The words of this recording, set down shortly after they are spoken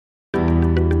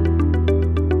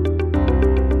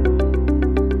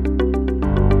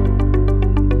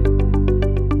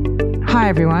Hi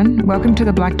everyone, welcome to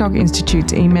the Black Dog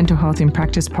Institute's eMental Health in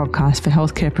Practice podcast for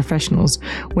healthcare professionals,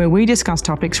 where we discuss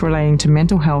topics relating to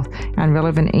mental health and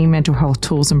relevant eMental health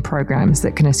tools and programs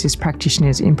that can assist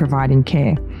practitioners in providing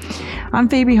care. I'm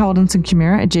Phoebe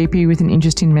Holdenson-Kimura, a GP with an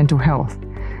interest in mental health.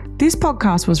 This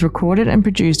podcast was recorded and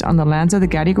produced on the lands of the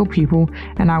Gadigal people,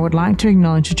 and I would like to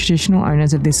acknowledge the traditional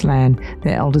owners of this land,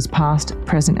 their elders past,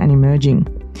 present and emerging.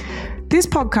 This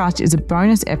podcast is a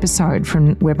bonus episode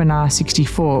from webinar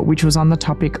 64, which was on the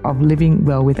topic of living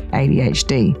well with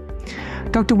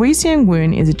ADHD. Dr Wee-Sian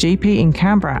Woon is a GP in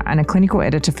Canberra and a clinical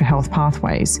editor for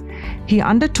HealthPathways. He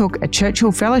undertook a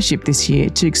Churchill Fellowship this year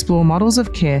to explore models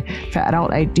of care for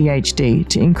adult ADHD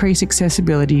to increase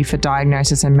accessibility for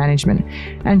diagnosis and management,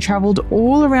 and travelled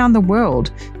all around the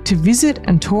world to visit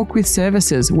and talk with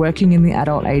services working in the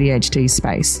adult ADHD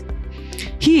space.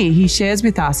 Here, he shares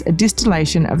with us a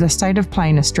distillation of the state of play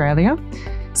in Australia,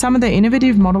 some of the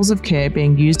innovative models of care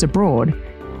being used abroad,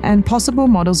 and possible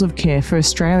models of care for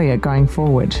Australia going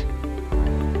forward.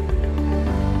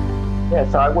 Yeah,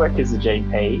 so I work as a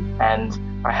GP,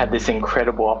 and I had this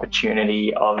incredible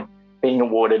opportunity of being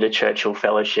awarded a Churchill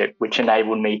Fellowship, which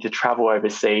enabled me to travel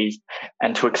overseas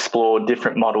and to explore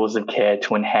different models of care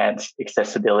to enhance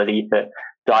accessibility for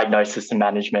diagnosis and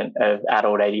management of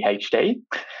adult ADHD.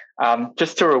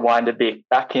 Just to rewind a bit,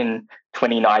 back in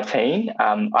 2019,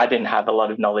 I didn't have a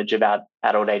lot of knowledge about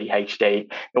adult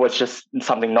ADHD. It was just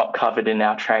something not covered in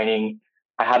our training.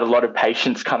 I had a lot of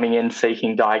patients coming in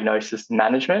seeking diagnosis and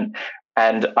management,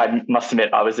 and I must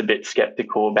admit I was a bit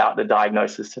skeptical about the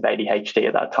diagnosis of ADHD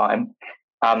at that time.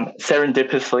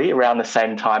 Serendipitously, around the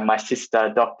same time, my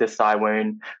sister, Dr Wee-Sian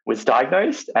Woon, was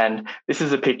diagnosed, and this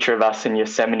is a picture of us in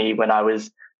Yosemite when I was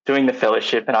doing the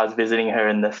fellowship and I was visiting her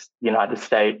in the United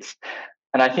States.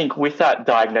 And I think with that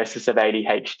diagnosis of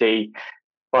ADHD,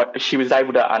 she was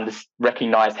able to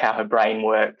recognise how her brain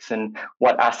works and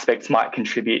what aspects might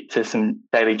contribute to some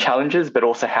daily challenges, but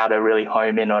also how to really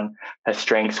home in on her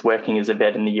strengths working as a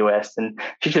vet in the US. And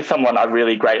she's just someone I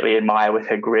really greatly admire with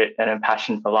her grit and her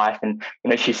passion for life. And,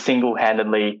 she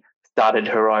single-handedly started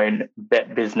her own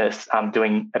vet business,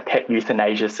 doing a pet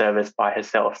euthanasia service by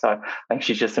herself. So I think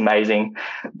she's just amazing.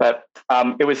 But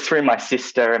it was through my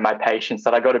sister and my patients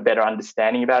that I got a better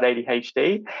understanding about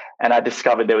ADHD, and I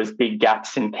discovered there was big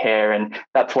gaps in care, and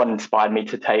that's what inspired me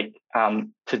to take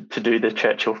to do the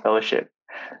Churchill Fellowship.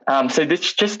 So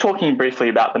this, just talking briefly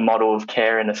about the model of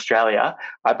care in Australia,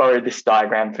 I borrowed this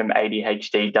diagram from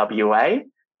ADHD WA.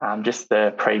 Just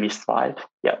the previous slide.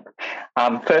 Yep.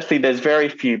 Firstly, there's very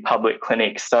few public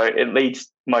clinics, so it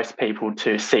leads most people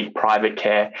to seek private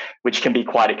care, which can be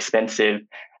quite expensive.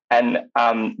 And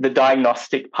the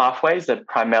diagnostic pathways are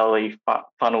primarily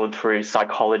funneled through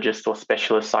psychologists or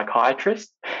specialist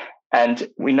psychiatrists. And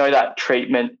we know that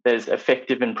treatment, there's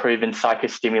effective and proven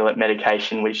psychostimulant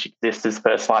medication, which exists as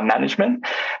first-line management,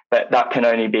 but that can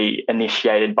only be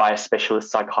initiated by a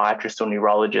specialist psychiatrist or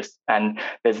neurologist. And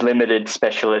there's limited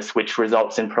specialists, which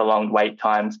results in prolonged wait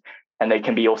times, and there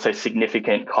can be also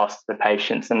significant costs for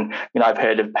patients. And, I've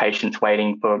heard of patients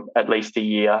waiting for at least a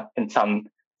year in some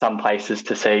places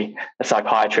to see a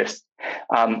psychiatrist.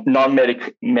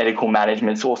 Non-medical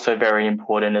management is also very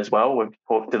important as well. We've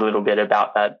talked a little bit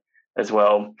about that as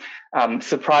well.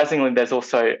 Surprisingly, there's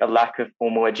also a lack of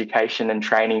formal education and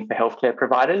training for healthcare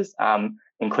providers,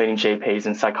 including GPs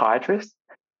and psychiatrists.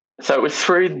 So it was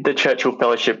through the Churchill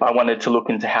Fellowship I wanted to look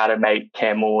into how to make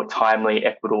care more timely,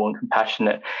 equitable and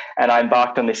compassionate. And I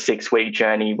embarked on this 6-week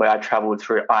journey where I travelled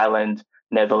through Ireland,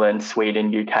 Netherlands, Sweden,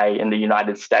 UK and the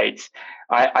United States.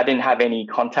 I didn't have any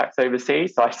contacts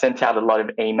overseas, so I sent out a lot of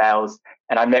emails,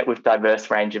 and I met with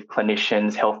diverse range of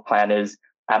clinicians, health planners,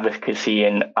 advocacy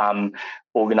and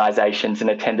organisations, and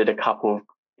attended a couple of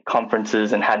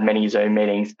conferences and had many Zoom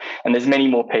meetings. And there's many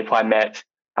more people I met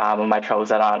on my travels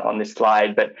that aren't on this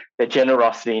slide, but their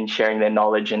generosity in sharing their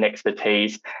knowledge and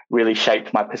expertise really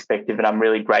shaped my perspective, and I'm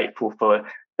really grateful for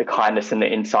the kindness and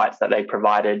the insights that they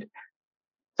provided.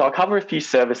 So I'll cover a few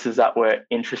services that were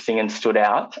interesting and stood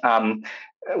out.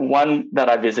 One that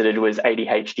I visited was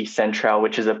ADHD Central,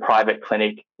 which is a private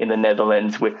clinic in the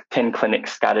Netherlands with 10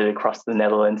 clinics scattered across the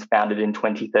Netherlands, founded in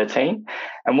 2013.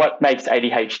 And what makes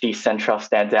ADHD Central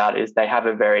stand out is they have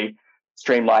a very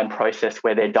streamlined process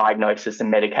where their diagnosis and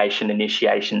medication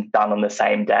initiation is done on the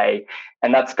same day.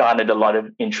 And that's garnered a lot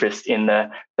of interest in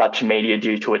the Dutch media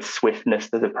due to its swiftness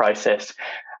of the process.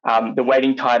 The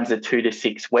waiting times are 2 to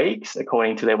 6 weeks,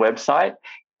 according to their website.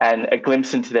 And a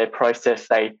glimpse into their process,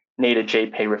 they need a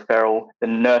GP referral. The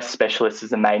nurse specialist is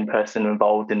the main person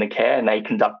involved in the care, and they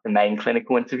conduct the main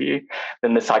clinical interview.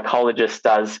 Then the psychologist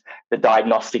does the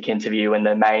diagnostic interview, and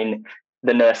the main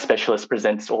the nurse specialist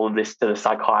presents all of this to the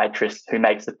psychiatrist, who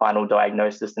makes the final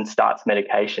diagnosis and starts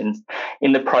medications.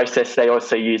 In the process, they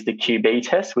also use the QB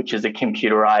test, which is a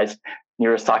computerized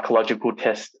neuropsychological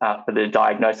test for the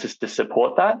diagnosis to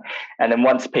support that. And then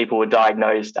once people were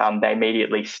diagnosed, they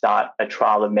immediately start a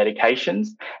trial of medications,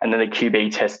 and then the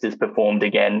QB test is performed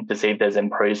again to see if there's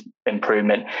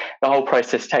improvement. The whole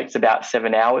process takes about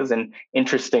 7 hours, and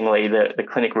interestingly, the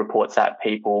clinic reports that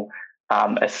people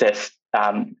assessed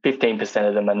 15%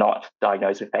 of them are not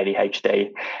diagnosed with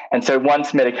ADHD. And so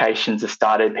once medications are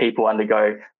started, people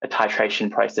undergo a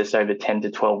titration process over 10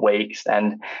 to 12 weeks,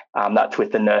 and that's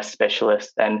with the nurse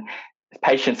specialist. And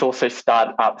patients also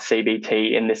start up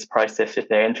CBT in this process if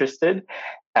they're interested.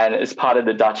 And as part of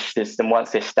the Dutch system,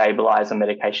 once they're stabilised on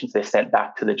medications, they're sent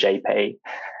back to the GP.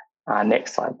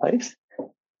 Next slide, please.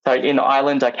 So in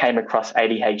Ireland, I came across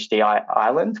ADHD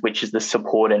Ireland, which is the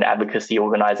support and advocacy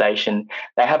organisation.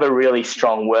 They have a really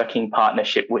strong working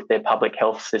partnership with their public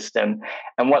health system.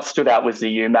 And what stood out was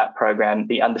the eMHPrac program,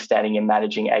 the Understanding and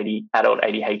Managing Adult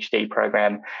ADHD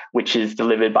program, which is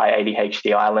delivered by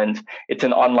ADHD Ireland. It's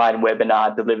an online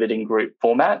webinar delivered in group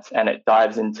format, and it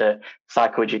dives into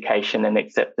psychoeducation and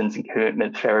acceptance and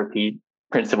commitment therapy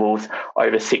principles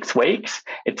over 6 weeks.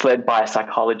 It's led by a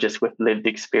psychologist with lived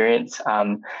experience,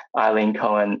 Eileen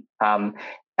Cohen,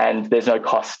 and there's no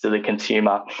cost to the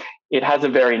consumer. It has a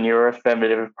very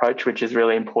neuroaffirmative approach, which is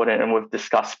really important, and we've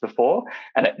discussed before,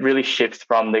 and it really shifts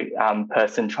from the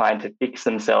person trying to fix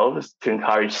themselves to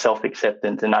encourage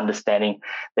self-acceptance and understanding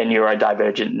their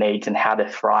neurodivergent needs and how to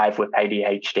thrive with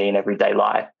ADHD in everyday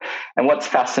life. And what's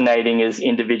fascinating is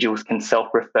individuals can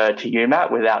self-refer to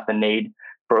eMHPrac without the need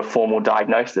for a formal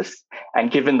diagnosis. And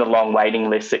given the long waiting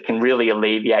list, it can really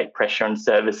alleviate pressure on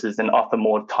services and offer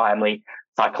more timely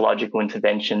psychological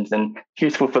interventions, and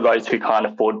useful for those who can't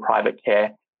afford private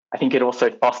care. I think it also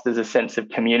fosters a sense of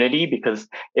community because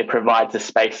it provides a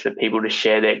space for people to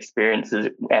share their experiences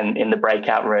and in the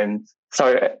breakout rooms.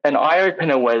 So an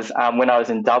eye-opener was when I was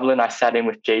in Dublin, I sat in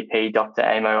with GP Dr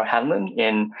Amo Hanlon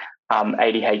in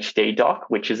ADHD Doc,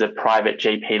 which is a private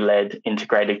GP-led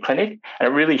integrated clinic. And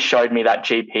it really showed me that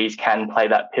GPs can play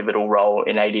that pivotal role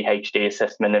in ADHD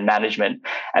assessment and management.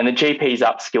 And the GPs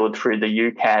upskilled through the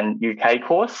UCAN UK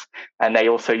course, and they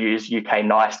also use UK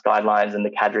NICE guidelines and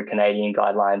the CADRA Canadian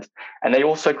guidelines. And they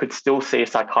also could still see a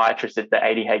psychiatrist if the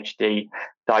ADHD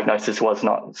diagnosis was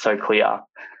not so clear.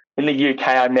 In the UK,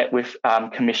 I met with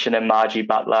Commissioner Margie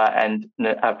Butler and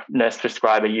nurse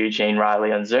prescriber Eugene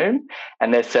Riley on Zoom,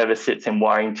 and their service sits in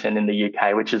Warrington in the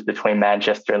UK, which is between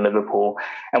Manchester and Liverpool.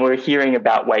 And we were hearing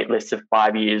about wait lists of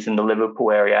 5 years in the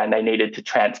Liverpool area, and they needed to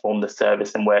transform the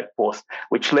service and workforce,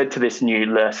 which led to this new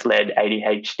nurse-led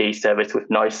ADHD service with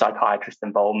no psychiatrist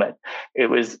involvement. It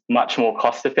was much more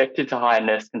cost-effective to hire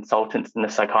nurse consultants than the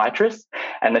psychiatrists,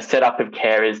 and the setup of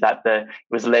care is that it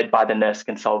was led by the nurse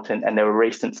consultant, and there were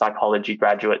recent psychology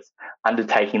graduates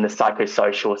undertaking the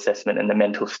psychosocial assessment and the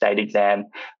mental state exam.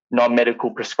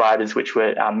 Non-medical prescribers, which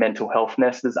were mental health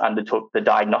nurses, undertook the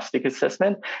diagnostic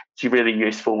assessment. It's really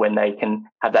useful when they can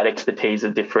have that expertise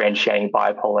of differentiating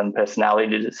bipolar and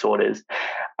personality disorders.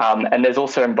 And there's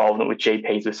also involvement with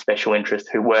GPs with special interests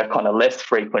who work on a less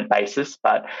frequent basis,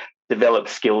 but develop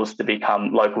skills to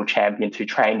become local champions who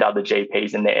trained other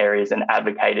GPs in their areas and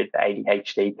advocated for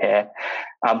ADHD care.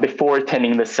 Before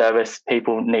attending the service,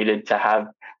 people needed to have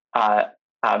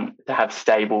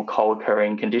stable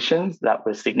co-occurring conditions. That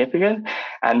was significant.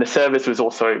 And the service was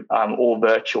also all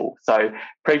virtual. So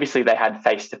previously they had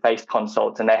face-to-face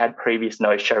consults, and they had previous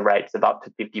no-show rates of up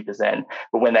to 50%.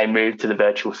 But when they moved to the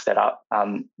virtual setup,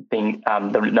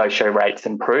 the no-show rates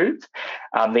improved.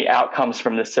 The outcomes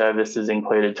from the services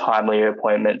included timely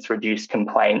appointments, reduced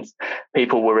complaints.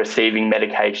 People were receiving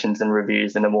medications and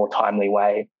reviews in a more timely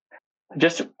way.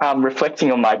 Just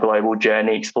reflecting on my global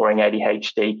journey exploring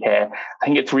ADHD care, I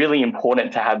think it's really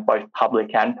important to have both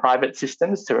public and private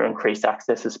systems to increase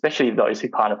access, especially those who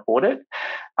can't afford it.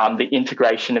 The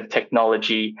integration of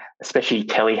technology, especially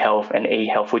telehealth and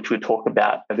e-health, which we'll talk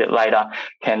about a bit later,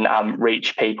 can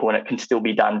reach people, and it can still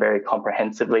be done very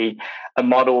comprehensively. A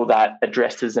model that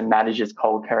addresses and manages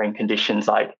co-occurring conditions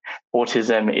like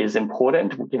autism is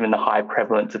important, given the high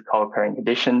prevalence of co-occurring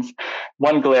conditions.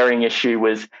 One glaring issue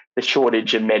was the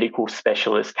shortage of medical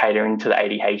specialists catering to the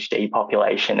ADHD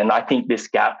population. And I think this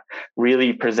gap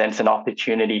really presents an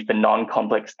opportunity for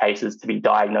non-complex cases to be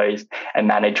diagnosed and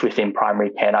managed within primary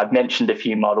care. And I've mentioned a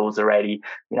few models already,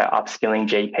 upskilling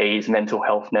GPs, mental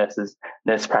health nurses,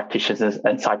 nurse practitioners,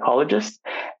 and psychologists.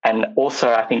 And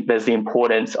also, I think there's the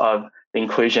importance of the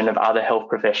inclusion of other health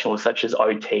professionals such as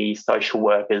OT, social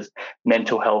workers,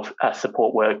 mental health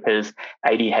support workers,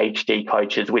 ADHD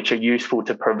coaches, which are useful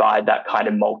to provide that kind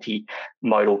of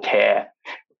multimodal care.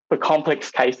 For complex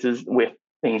cases with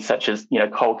things such as,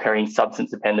 co-occurring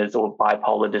substance dependence or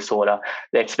bipolar disorder,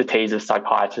 the expertise of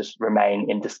psychiatrists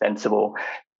remain indispensable.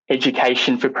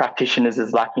 Education for practitioners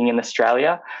is lacking in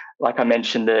Australia. Like I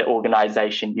mentioned, the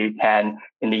organisation UCAN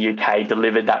in the UK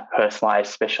delivered that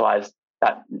personalised,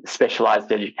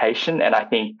 specialised education, and I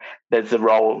think there's a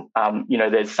role.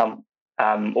 There's some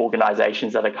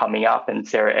organisations that are coming up, and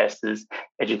Sarah Esther's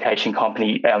education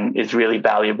company is really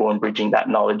valuable in bridging that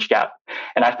knowledge gap.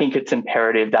 And I think it's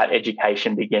imperative that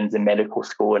education begins in medical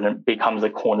school and it becomes a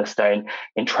cornerstone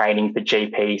in training for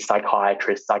GPs,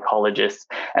 psychiatrists, psychologists.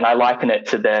 And I liken it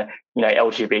to the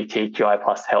LGBTQI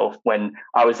plus health. When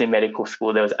I was in medical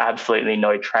school, there was absolutely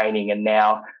no training, and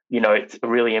now it's a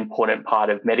really important part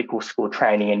of medical school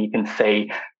training, and you can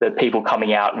see that people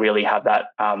coming out really have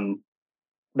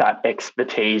that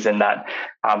expertise and that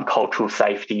cultural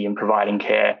safety in providing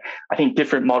care. I think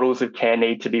different models of care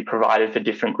need to be provided for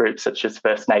different groups, such as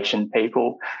First Nation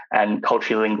people and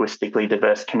culturally linguistically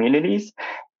diverse communities.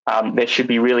 There should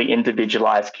be really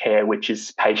individualised care, which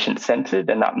is patient-centred,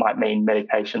 and that might mean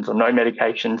medications or no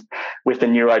medications, with a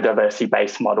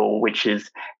neurodiversity-based model, which is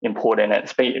important.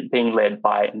 It's being led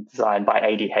by and designed by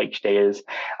ADHDers.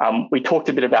 We talked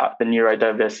a bit about the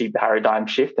neurodiversity paradigm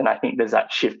shift, and I think there's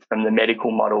that shift from the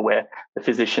medical model where the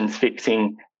physician's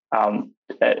fixing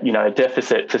a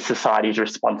deficit to society's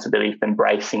responsibility for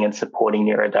embracing and supporting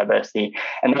neurodiversity.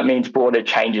 And that means broader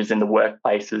changes in the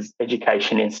workplaces,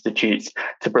 education institutes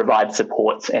to provide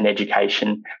supports and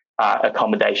education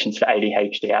accommodations for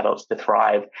ADHD adults to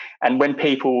thrive. And when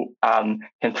people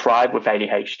can thrive with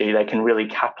ADHD, they can really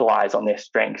capitalise on their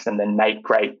strengths and then make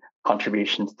great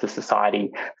contributions to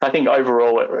society. So I think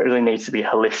overall it really needs to be a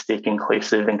holistic,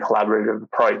 inclusive and collaborative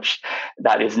approach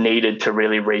that is needed to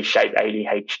really reshape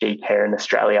ADHD care in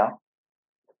Australia.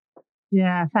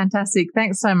 Yeah, fantastic.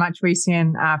 Thanks so much,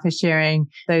 Wee-Sian, for sharing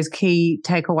those key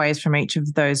takeaways from each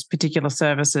of those particular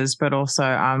services, but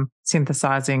also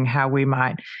synthesizing how we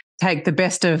might take the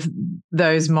best of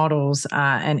those models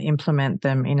and implement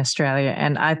them in Australia.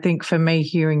 And I think for me,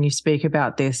 hearing you speak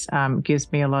about this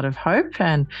gives me a lot of hope,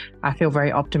 and I feel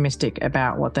very optimistic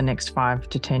about what the next 5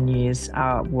 to 10 years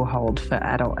will hold for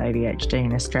adult ADHD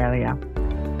in Australia.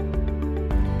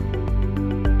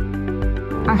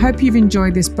 I hope you've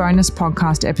enjoyed this bonus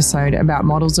podcast episode about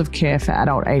models of care for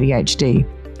adult ADHD.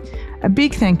 A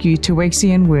big thank you to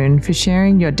Wee-Sian Woon for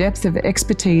sharing your depth of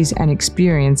expertise and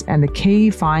experience and the key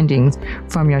findings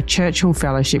from your Churchill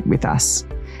Fellowship with us.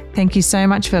 Thank you so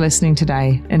much for listening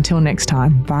today. Until next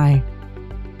time, bye.